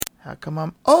How come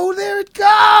I'm... Oh, there it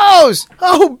goes!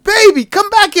 Oh, baby, come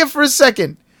back here for a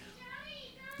second.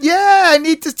 Yeah, I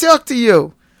need to talk to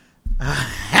you.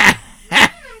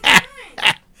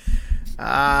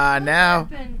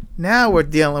 Now we're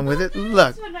dealing with it.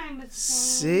 Look.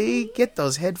 See? Get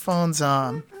those headphones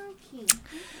on.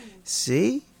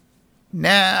 See?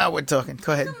 Now we're talking.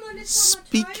 Go ahead.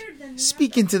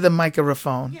 Speak into the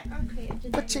microphone.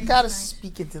 But you gotta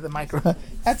speak into the microphone.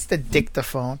 That's the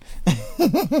dictaphone.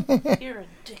 You're a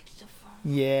dictaphone.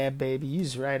 Yeah, baby.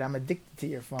 You's right. I'm addicted to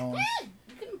your phone.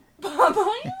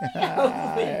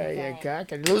 There you go. I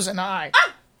could lose an eye.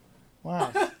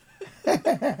 What?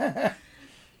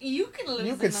 You can lose an eye.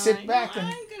 You could sit back and...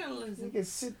 I'm gonna lose it. You could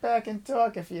sit back and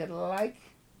talk if you'd like.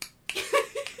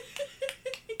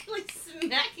 Like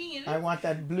smacking it. I want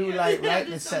that blue light right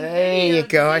in the center. There you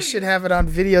go. I should have it on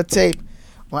videotape.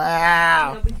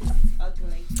 Wow. No, because it's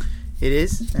ugly. It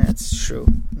is? That's true.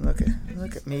 Look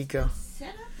at me go. Set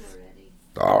up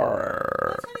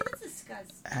already. That's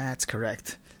disgusting. That's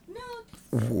correct. No.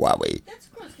 Wowie. That's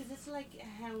gross because it's like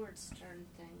a Howard Stern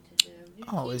thing to do.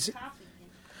 Is it?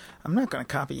 I'm not going to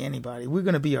copy anybody. We're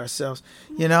going to be ourselves.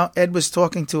 You know, Ed was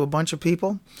talking to a bunch of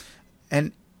people,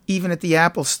 and even at the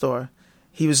Apple store,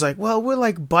 he was like, well, we're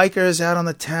like bikers out on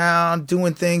the town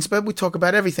doing things, but we talk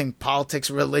about everything, politics,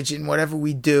 religion, whatever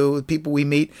we do, the people we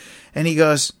meet. And he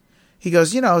goes,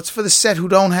 you know, it's for the set who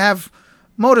don't have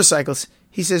motorcycles.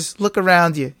 He says, look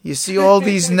around you. You see all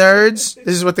these nerds?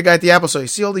 This is what the guy at the Apple store, you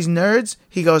see all these nerds?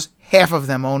 He goes, half of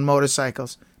them own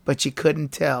motorcycles, but you couldn't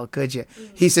tell, could you?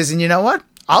 He says, and you know what?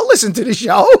 I'll listen to the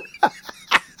show.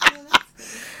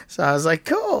 So I was like,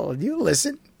 cool, you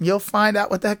listen. You'll find out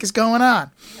what the heck is going on.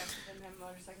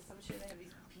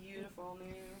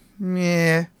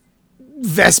 Yeah.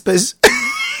 Vespas.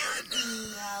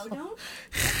 No, don't.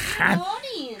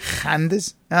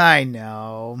 Hondas. I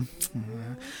know.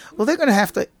 Well, they're going to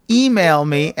have to email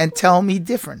me and tell me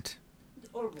different.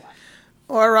 Or what?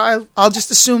 Or I'll just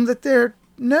assume that they're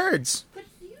nerds. But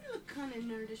you look kind of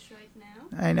nerdish right now.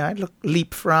 I know. I look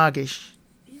leapfrogish.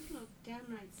 You look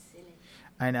downright silly.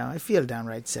 I know. I feel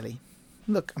downright silly.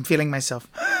 Look, I'm feeling myself.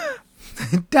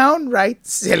 Downright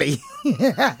silly.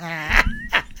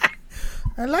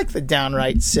 I like the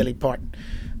downright silly part.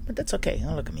 But that's okay.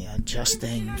 Oh, look at me.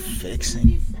 Adjusting,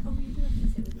 fixing.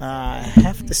 I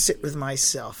have to sit with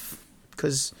myself.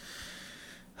 Because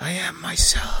I am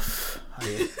myself.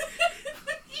 You're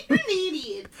an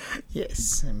idiot.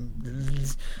 Yes. I'm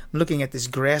looking at this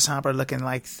grasshopper looking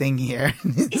like thing here.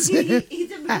 He's a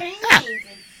brain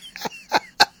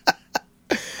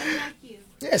Unlike you.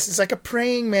 Yes, it's like a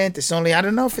praying mantis. Only I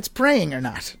don't know if it's praying or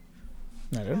not.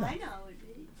 I don't know. I know.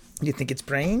 You think it's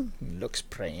praying? It looks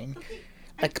praying. Okay.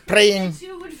 Like praying.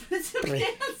 You would put some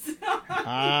pants on.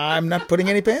 I'm not putting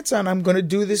any pants on. I'm going to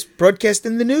do this broadcast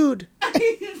in the nude.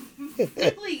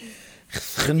 Please.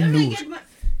 Nude.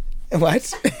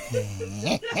 What?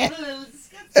 Don't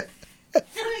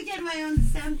I get my own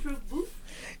soundproof booth?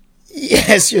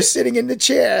 Yes, you're sitting in the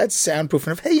chair. It's soundproof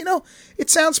enough. Hey, you know, it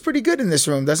sounds pretty good in this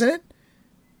room, doesn't it?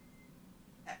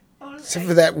 Except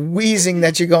for that wheezing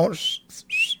that you're going...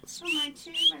 My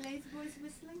chair, my lazy boy's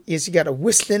whistling? Yes, you got a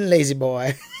whistling lazy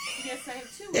boy. Yes, I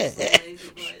have two whistling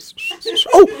lazy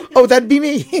boys. Oh, that'd be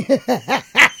me.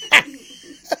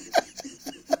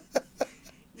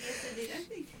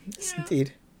 Yes,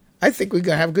 Indeed. I think we're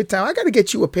going to have a good time. I got to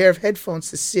get you a pair of headphones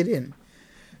to sit in.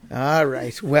 All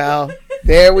right. Well,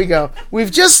 there we go.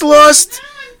 We've just lost...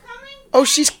 Oh,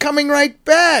 she's coming right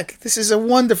back. This is a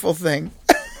wonderful thing.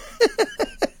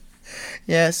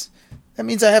 Yes. That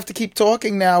means I have to keep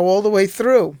talking now all the way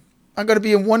through. I'm going to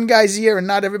be in one guy's ear and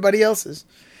not everybody else's.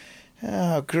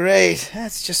 Oh, great.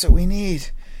 That's just what we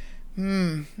need.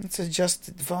 Let's adjust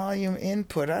the volume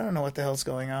input. I don't know what the hell's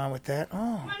going on with that.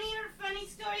 Oh. Funny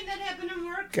story that happened in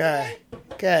work Go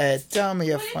ahead. Tell me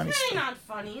a funny story. It's really story. not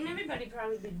funny, and everybody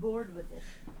probably be bored with it.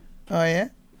 Oh, yeah?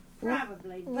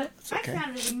 Probably, but okay. I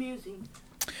found it amusing.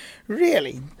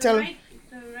 Really? Right?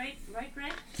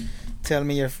 Tell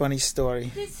me your funny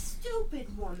story. This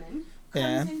stupid woman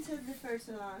comes into the first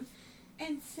salon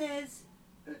and says,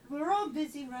 we're all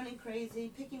busy running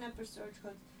crazy, picking up her storage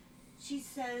coats. She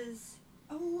says,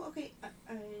 oh, okay,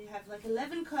 I have like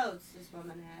 11 coats this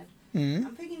woman had. Mm-hmm.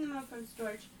 I'm picking them up from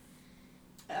storage.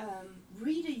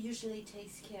 Rita usually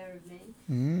takes care of me.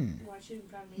 Well, I shouldn't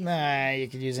probably... Nah, you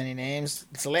could use any names.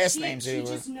 It's the last names. She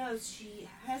just knows. She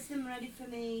has them ready for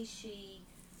me. She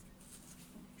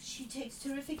takes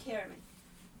terrific care of me.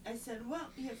 I said, well,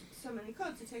 you have so many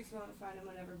coats, it takes a while to find them,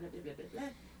 whatever, blah, blah, blah, blah, blah.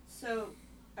 So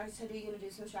I said, are you going to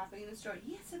do some shopping in the store?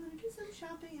 Yes, I'm going to do some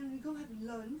shopping, and we go have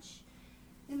lunch.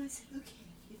 And I said, okay,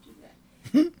 you do that.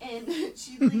 And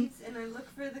she leaves, and I look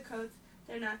for the coats.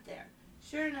 They're not there.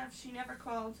 Sure enough, she never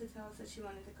called to tell us that she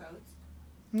wanted the coats.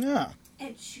 No.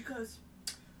 And she comes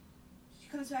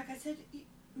back. I said,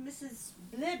 Mrs.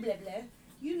 Blah, blah, blah,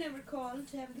 you never called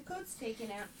to have the coats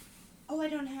taken out. Oh, I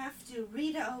don't have to.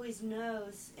 Rita always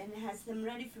knows and has them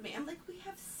ready for me. I'm like, we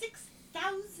have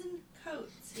 6,000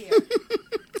 coats here.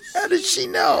 How does she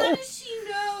know? How does she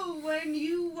know when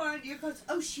you want your coats?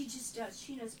 Oh, she just does.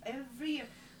 She knows every year.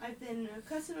 I've been a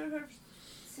customer of hers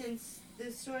since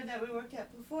the store that we worked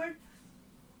at before.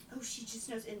 Oh, she just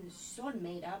knows. And she's all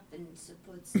made up and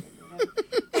supports and whatever.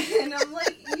 And I'm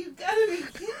like, you gotta be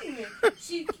kidding me.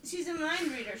 She's a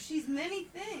mind reader. She's many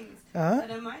things.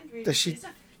 But a mind reader. Does she?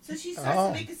 So she starts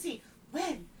to make a scene.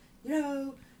 When,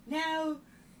 now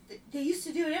they used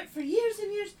to do it for years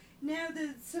and years. Now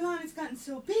the salon has gotten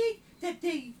so big that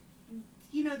they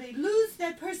lose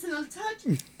that personal touch.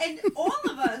 And all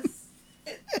of us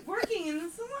working in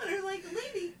the salon are like,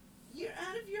 lady, you're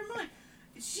out of your mind.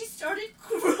 She started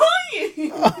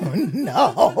crying. Oh,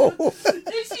 no. And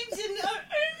she didn't know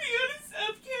anything out of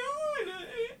South Carolina.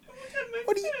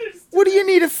 What do you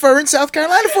need a fur in South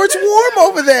Carolina for? It's warm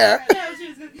over there.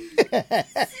 She started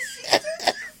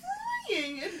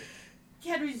crying. And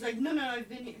Caterie's like, no, I've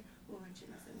been here.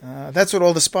 That's what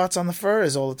all the spots on the fur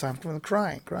is all the time.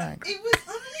 Crying. It was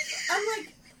unbelievable. I'm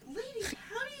like, lady,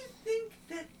 how do you think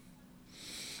that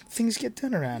things get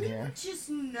done around we here? would just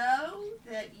know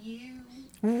that you...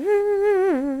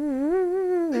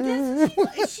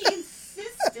 She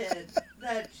insisted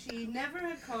that she never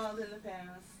had called in the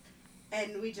past,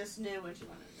 and we just knew what she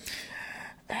wanted to do.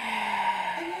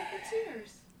 And yet the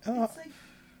tears. It's like...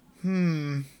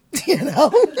 You know?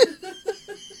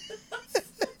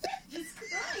 Just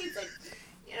crying. It's like,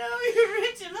 you're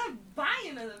rich enough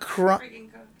buying a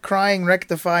freaking coat. Crying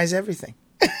rectifies everything.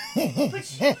 But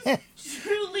she was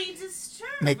truly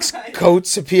disturbed. Makes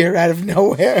coats appear out of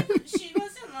nowhere. She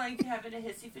wasn't like having a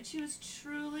hissy fit. She was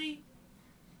truly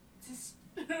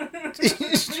disturbed.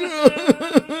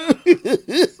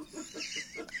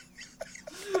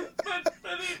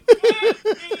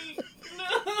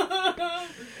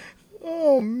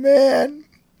 Oh, man.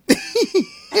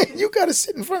 You got to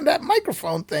sit in front of that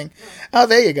microphone thing. Oh,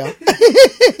 there you go.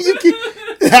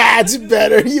 That's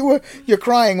better. Your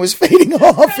crying was fading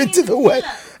off into the wet.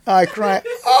 I cry.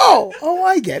 Oh,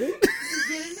 I get it.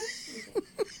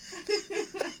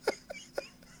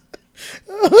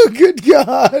 Oh, good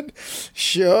God.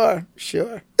 Sure. These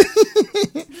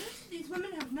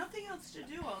women have nothing else to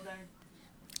do all day.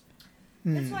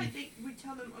 That's why we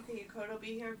tell them, okay, your coat will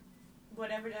be here,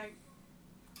 whatever day.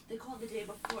 They call the day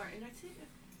before, and I say to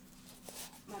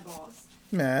my boss,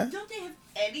 don't they have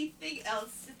anything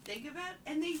else to think about?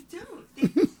 And they don't. They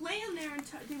plan their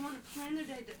they want to plan their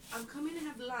day. I'm coming to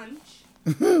have lunch,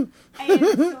 and so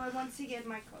I want to get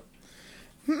my coat.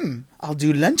 I'll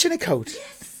do lunch in a coat.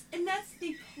 Yes, and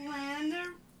they plan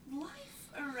their life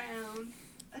around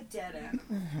a dead animal.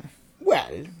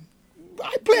 Well,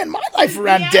 I plan my life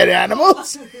around dead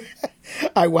animals.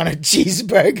 I want a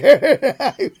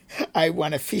cheeseburger. I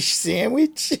want a fish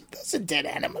sandwich. Those are dead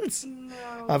animals.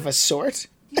 No. Of a sort.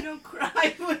 You don't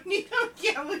cry when you don't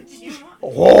get what you want.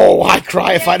 Oh, I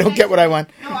cry if I don't get what I want.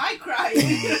 No, I cry when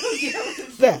you don't get what you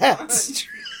want. That's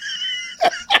true.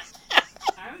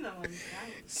 I'm the one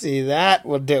crying. See, that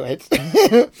will do it.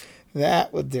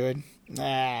 That will do it.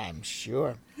 I'm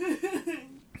sure.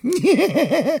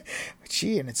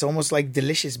 Gee, and it's almost like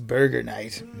delicious burger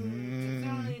night. If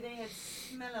only they had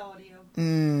smell audio.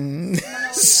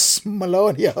 Smell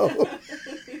audio.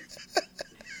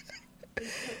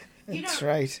 That's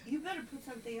right. You better put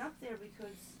something up there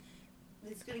because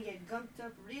it's going to get gunked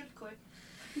up real quick.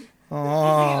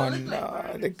 Oh,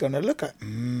 no. They're going to look like...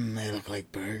 they look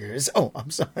like burgers. Oh,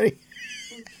 I'm sorry.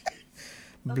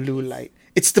 Blue light.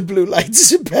 It's the blue light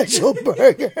special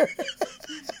burger.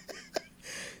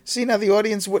 See, now the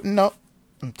audience wouldn't know.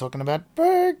 I'm talking about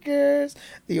burgers.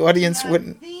 The audience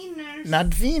wouldn't... Wieners.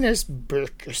 Not Wieners,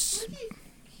 burgers.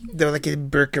 They're like a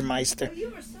Burgermeister. Oh,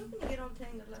 you were so going to get all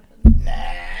tangled up in Nah,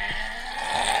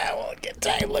 I won't get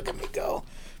time. Look at me go.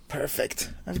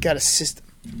 Perfect. I've got a system.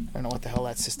 I don't know what the hell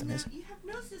that system is. You have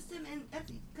no system, and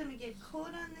that's going to get caught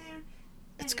on there.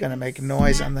 It's going to make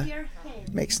noise on the... Your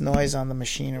head. Makes noise on the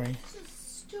machinery. It's a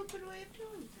stupid way of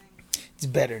doing things. It's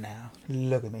better now.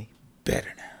 Look at me.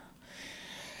 Better now.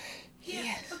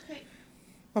 Yeah, okay.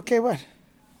 Okay, what?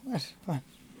 What? Okay.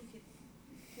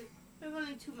 We're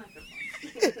running 2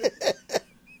 microphones.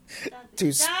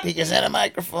 2 speakers and a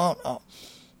microphone. Oh.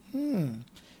 You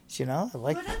know, I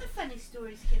like... What other funny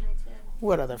stories can I tell?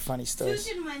 What other funny stories?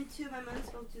 Susan went to, my mom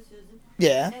spoke to Susan.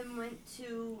 Yeah. And went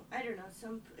to, I don't know,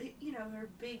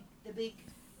 the big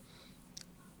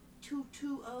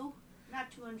 220,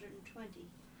 not 220.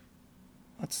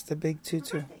 What's the big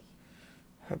 22? Birthday.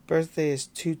 Her birthday is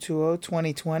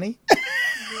 220-2020.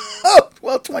 Oh,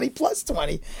 well, 20 plus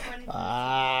 20.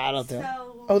 I don't know.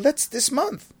 So, Oh, that's this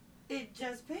month. it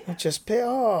just passed. It just paid.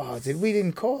 Oh, we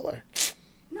didn't call her.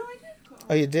 No, I did call.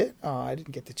 Oh, you did? Oh, I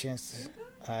didn't get the chance to.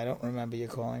 I don't remember you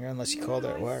calling her unless you called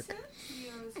her at work. I said to you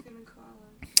I was going to call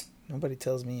her. Nobody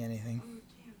tells me anything. Oh,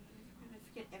 damn. I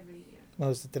forget every year. What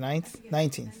was it, the 9th?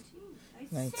 19th.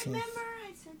 19th. Remember,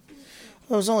 I said to you.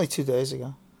 It was only 2 days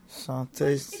ago. So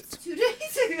today's. It's 2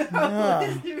 days ago. Yeah.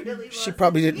 It really She was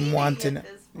probably didn't meaning want to at know.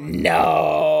 this point.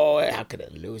 No. How could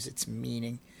it lose its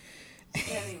meaning?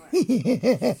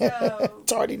 Anyway, so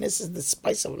Tardiness is the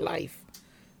spice of life.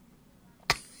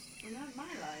 not my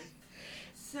life.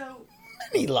 So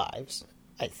Many lives,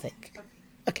 I think.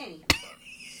 anyway,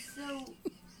 so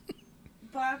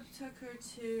Bob took her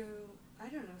to, I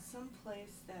don't know, some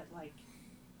place that like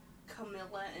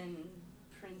Camilla and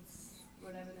Prince,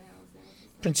 whatever the hell his name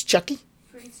was. Prince Chucky?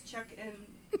 Prince Chuck and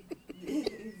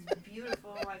his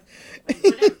beautiful wife. Like,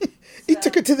 whatever. He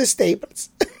took her to the stables.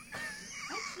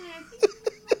 Actually, I think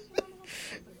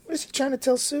What is he trying to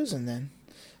tell Susan then?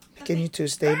 Taking Okay. you to a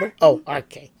stable? Oh,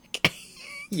 okay.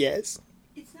 Yes.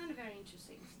 it's not a very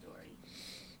interesting story,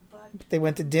 but They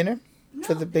went to dinner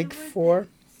for the big they four.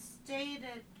 stayed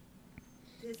at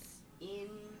this inn.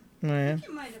 Oh, I yeah. think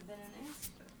it might have been an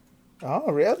Astor.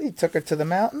 Oh, really? He took her to the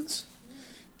mountains?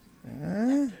 After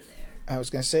there. I was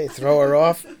going to say, throw her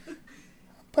off.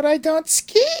 But I don't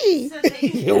ski. So they-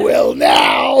 You will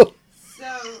now.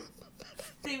 So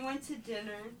they went to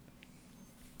dinner,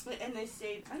 and they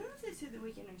stayed. I don't know if they stayed the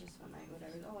weekend or just one night.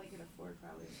 Whatever. All I could afford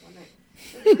probably was one night.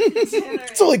 So they went to dinner.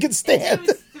 That's all I can stand. It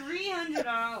was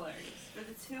 $300 for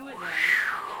the two of them,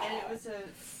 and it was a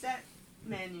set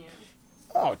menu.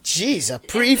 Oh, jeez, a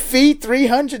pre-fee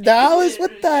 $300?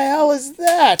 What the hell is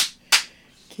that?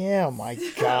 Oh, my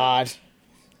God.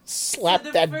 Slap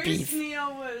So that the first beef.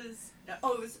 meal was it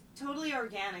was totally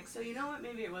organic. So you know what?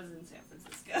 Maybe it was in San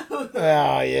Francisco.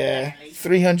 Oh, yeah.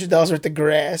 $300 worth of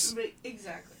grass. But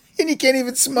exactly. And you can't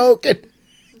even smoke it.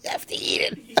 You have to eat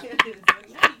it. It's like,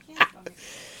 no, you can't smoke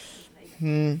it.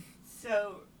 Hmm.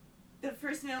 So the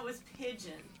first meal was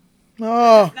pigeon.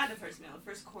 Oh, Not the first meal.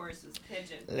 The first course was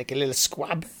pigeon. like a little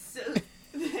squab. So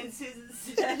then Susan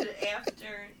said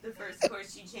after the first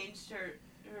course, she changed her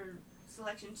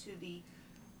selection to the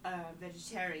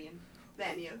vegetarian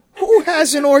menu. Who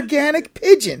has an organic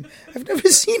pigeon? I've never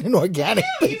seen an organic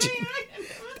pigeon.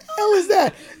 What the hell is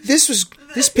that?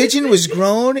 This pigeon was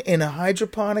grown in a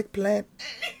hydroponic plant.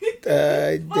 Well,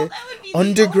 that would be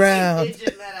Underground. the only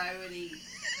pigeon that I would eat.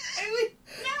 I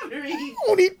would never eat. I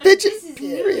don't eat pigeon, This is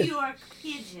period. New York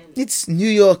pigeon. It's New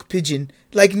York pigeon.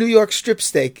 Like New York strip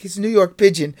steak. It's New York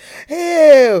pigeon.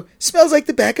 Ew, smells like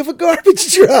the back of a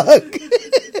garbage truck.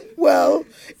 Well,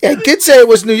 I did say it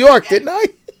was New York, didn't I?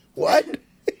 What?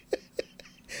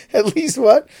 At least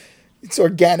what? It's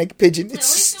organic pigeon. At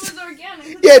least it was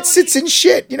organic. Yeah, it sits in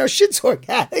shit. You know, shit's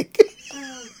organic.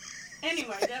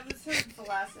 Anyway, that was her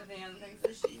philosophy on things.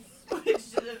 So she switched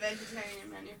to the vegetarian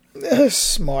menu.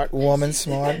 Smart woman, And she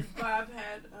smart. said Bob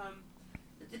had,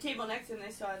 at the table next to him,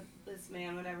 they saw this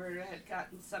man, whatever, had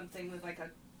gotten something with like a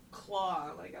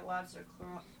claw, like a lobster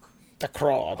claw. The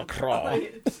craw. or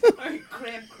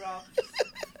crab claw.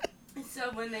 And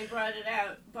so when they brought it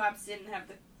out, Bob's didn't have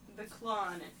the claw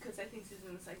on it, because I think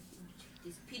Susan was like, take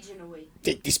this pigeon away.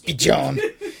 Take this pigeon.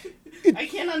 I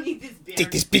cannot eat this bear. Take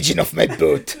this pigeon off my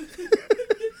boat.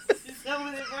 So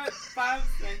when they brought Bob's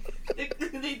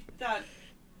thing, they thought,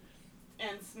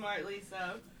 and smartly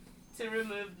so, to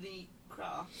remove the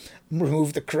craw.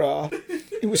 Remove the craw.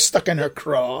 It was stuck in her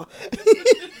craw.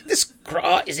 This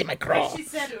craw is in my craw. She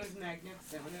said it was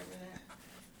magnificent, whatever that,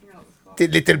 you know what it was called. The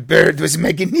little bird was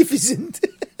magnificent.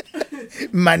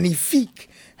 Magnifique.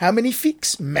 How many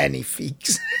feeks?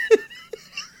 Magnifiques.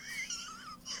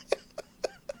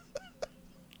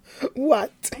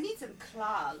 What? I need some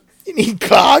clogs. You need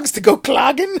clogs to go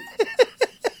clogging?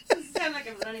 You sound like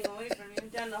I'm running away from you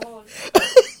down the hall.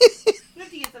 We have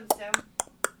to get some sound.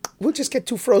 We'll just get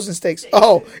 2 frozen steaks.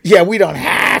 Oh, yeah, we don't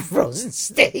have frozen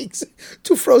steaks.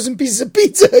 2 frozen pieces of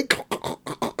pizza.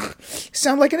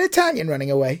 Sound like an Italian running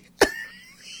away.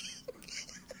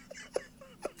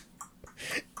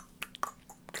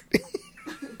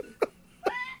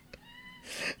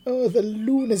 Oh, the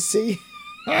lunacy.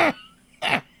 Yes,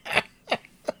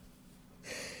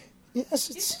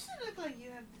 It it's... doesn't look like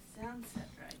you have the sound set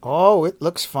right. Oh, it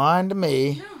looks fine to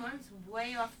me. No, mine's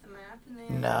way off the map, and they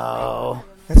No.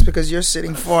 That's because you're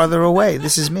sitting farther away.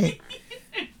 This is me.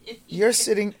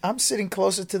 I'm sitting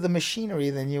closer to the machinery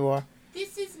than you are.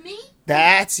 This is me?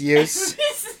 That's you.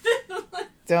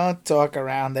 Don't talk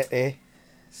around it, eh?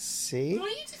 See? Well,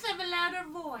 you just have a louder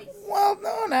voice. Well,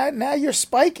 no, now you're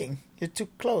spiking. You're too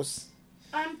close.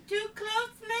 I'm too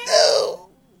close now? No.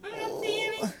 I don't see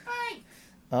any spikes.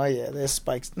 Oh, yeah, there's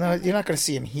spikes. No, you're not going to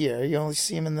see him here. You only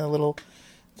see him in the little...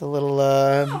 No, but look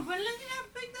at how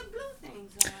big the blue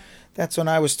things are. That's when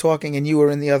I was talking and you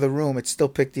were in the other room. It still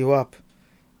picked you up.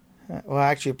 Well,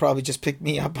 actually, it probably just picked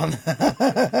me up on the...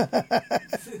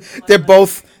 They're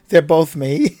both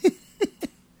me.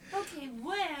 Okay,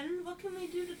 well, what can we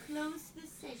do to close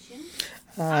this session?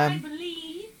 I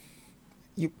believe...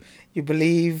 You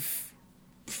believe...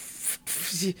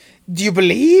 Do you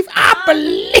believe? I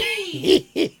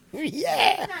believe!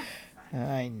 Yeah.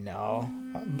 I know.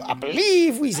 I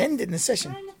believe we ended the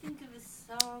session. I'm trying to think of a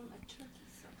song, a turkey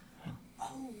song.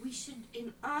 Oh, we should,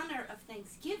 in honor of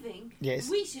Thanksgiving, yes,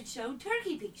 we should show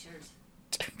turkey pictures.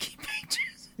 Turkey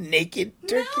pictures? Naked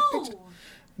turkey pictures?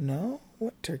 No?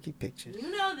 What turkey pictures? You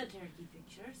know the turkey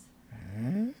pictures.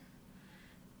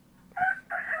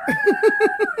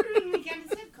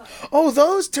 Oh,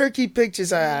 those turkey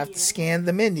pictures. I have to scan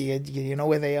them in. Do you know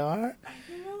where they are?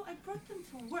 I brought them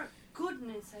to work.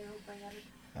 Goodness, I hope I have it.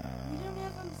 We don't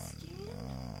have them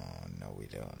scanned? No, we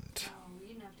don't. Oh,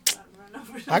 you're going to have to go out and run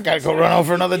over I got to go run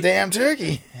over another damn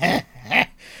turkey.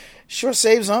 Sure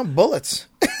saves on bullets.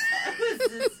 No, I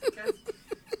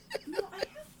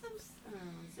have them.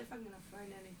 See if I'm going to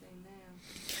find anything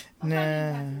now.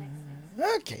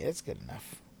 No. Okay, that's good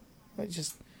enough. I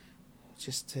just.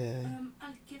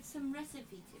 I'll give some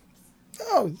recipe tips.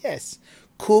 Oh yes,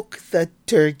 cook the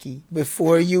turkey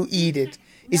before you eat it.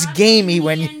 It's gamey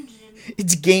when you.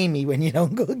 It's gamey when you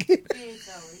don't cook it. It's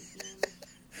always gamey.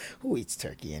 Who eats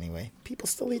turkey anyway? People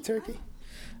still eat turkey.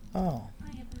 Oh. I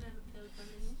have a little pilgrim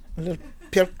in it. A little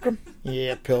pilgrim?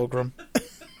 Yeah, pilgrim.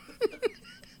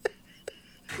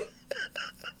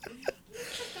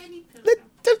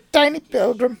 Little tiny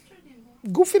pilgrim.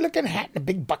 Goofy looking hat and a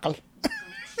big buckle.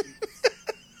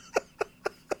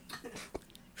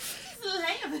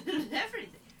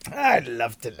 I'd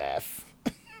love to laugh.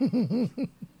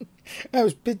 I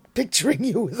was picturing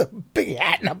you with a big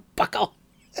hat and a buckle.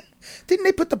 Didn't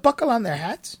they put the buckle on their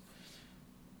hats?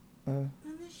 On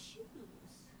the shoes.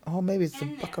 Oh, maybe it's the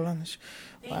buckle on the shoes.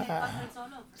 Wow.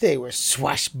 They were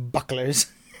swashbucklers.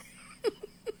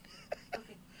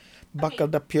 Okay.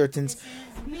 Buckled up Puritans. This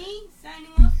is me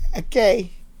signing off.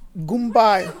 Okay.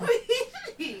 Goodbye.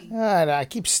 I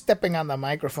keep stepping on the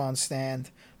microphone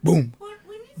stand. Boom.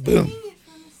 Boom.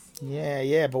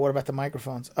 Yeah, but what about the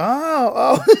microphones?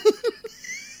 Oh.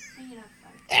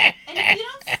 And if you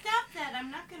don't stop that, I'm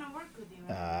not going to work with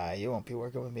you. You won't be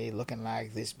working with me looking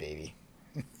like this, baby.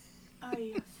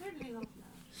 I certainly hope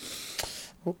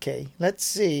not. Okay, let's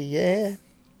see, yeah.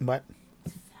 But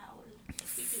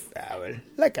foul.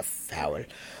 Like a foul.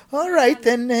 All right,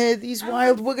 then, these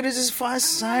wild wigglers is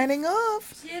fast signing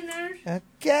off. Dinner.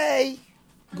 Okay.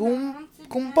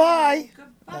 Goodbye.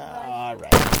 All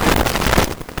right.